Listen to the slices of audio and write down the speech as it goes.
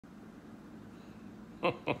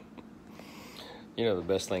You know, the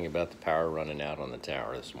best thing about the power running out on the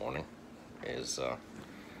tower this morning is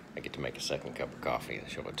I get to make a second cup of coffee and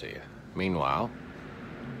show it to you. Meanwhile,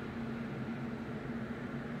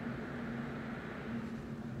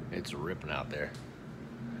 it's ripping out there.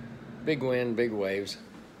 Big wind, big waves,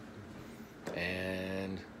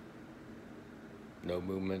 and no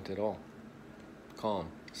movement at all. Calm,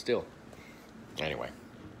 still. Anyway,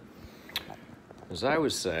 as I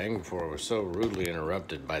was saying before I was so rudely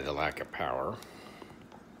interrupted by the lack of power,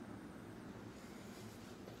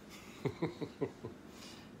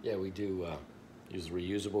 yeah, we do use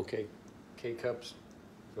reusable K-cups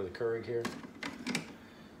for the Keurig here.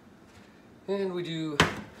 And we do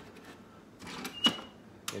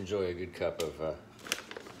enjoy a good cup of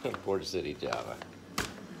Port City Java.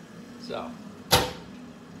 So,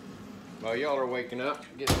 while y'all are waking up,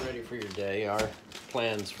 getting ready for your day, our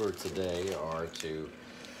plans for today are to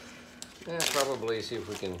probably see if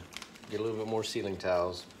we can get a little bit more ceiling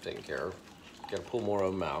tiles taken care of. Got to pull more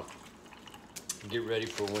of them out. Get ready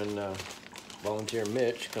for when volunteer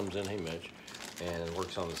Mitch comes in, hey Mitch, and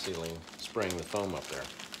works on the ceiling, spraying the foam up there.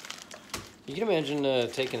 You can imagine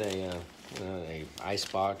taking a ice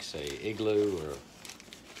box, a igloo, or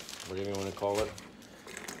whatever you want to call it,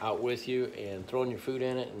 out with you and throwing your food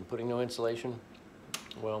in it and putting no insulation.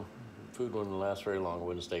 Well, food wouldn't last very long. It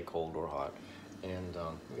wouldn't stay cold or hot. And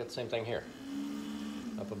we got the same thing here.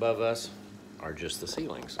 Up above us are just the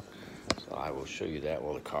ceilings. So I will show you that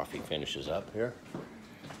while the coffee finishes up here.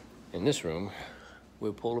 In this room,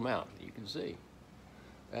 we'll pull them out. You can see.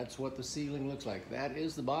 That's what the ceiling looks like. That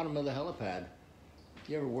is the bottom of the helipad. If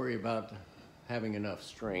you ever worry about having enough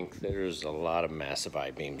strength, there's a lot of massive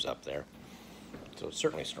I-beams up there. So it's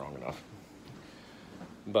certainly strong enough.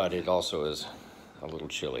 But it also is a little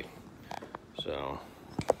chilly. So,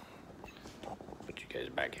 put you guys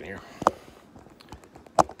back in here.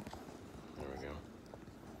 There we go.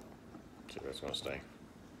 See if that's gonna stay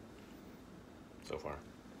so far.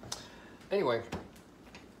 Anyway,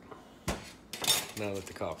 now that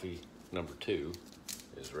the coffee number 2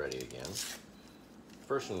 is ready again.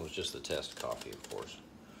 First one was just the test coffee, of course.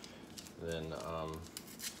 Then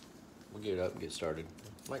we'll get up and get started.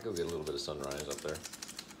 Might go get a little bit of sunrise up there.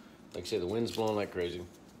 Like I say, the wind's blowing like crazy.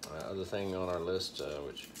 Other thing on our list,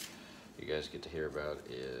 which you guys get to hear about,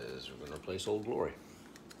 is we're going to replace Old Glory.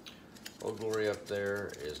 Old Glory up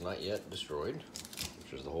there is not yet destroyed,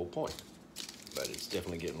 which is the whole point. But it's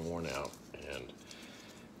definitely getting worn out. And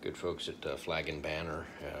good folks at Flag and Banner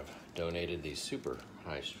have donated these super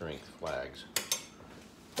high strength flags.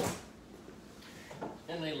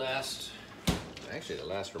 And they last, actually they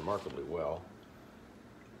last remarkably well.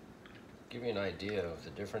 Give you an idea of the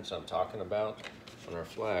difference I'm talking about on our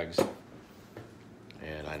flags.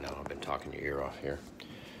 And I know I've been talking your ear off here.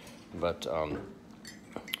 But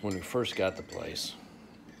when we first got the place,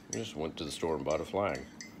 we just went to the store and bought a flag.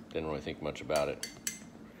 Didn't really think much about it.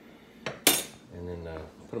 And then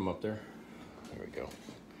put them up there. There we go.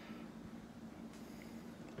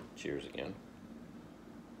 Cheers again.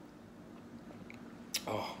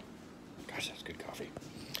 Oh, gosh, that's good coffee.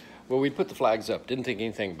 Well, we put the flags up, didn't think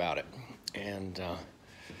anything about it. And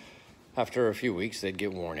after a few weeks, they'd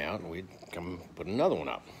get worn out and we'd come put another one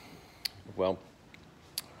up. Well,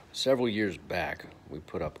 several years back, we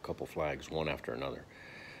put up a couple flags, one after another.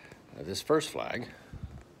 This first flag,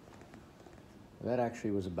 that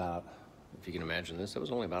actually was about, if you can imagine this, that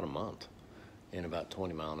was only about a month in about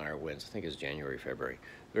 20-mile-an-hour winds. I think it was January, February.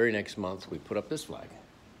 Very next month, we put up this flag.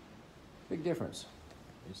 Big difference.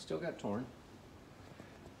 It still got torn.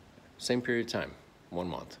 Same period of time, 1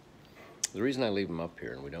 month. The reason I leave them up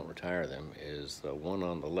here and we don't retire them is the one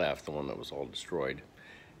on the left, the one that was all destroyed,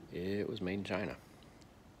 it was made in China.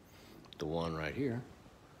 The one right here,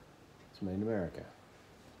 it's made in America.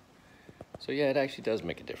 So yeah, it actually does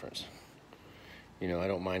make a difference. You know, I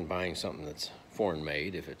don't mind buying something that's foreign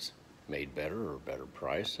made if it's made better or better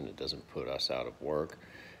price and it doesn't put us out of work.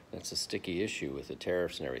 That's a sticky issue with the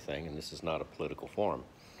tariffs and everything, and this is not a political forum.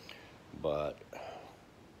 But,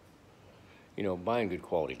 you know, buying good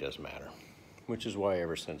quality does matter, which is why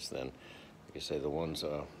ever since then, like I say, the ones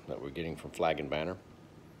that we're getting from Flag and Banner,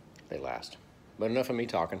 they last. But enough of me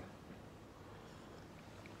talking.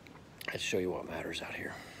 Let's show you what matters out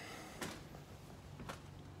here.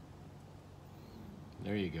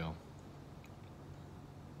 There you go.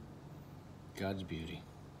 God's beauty.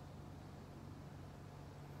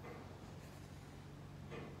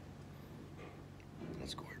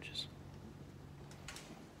 That's gorgeous.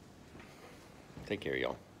 Take care,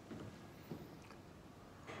 y'all.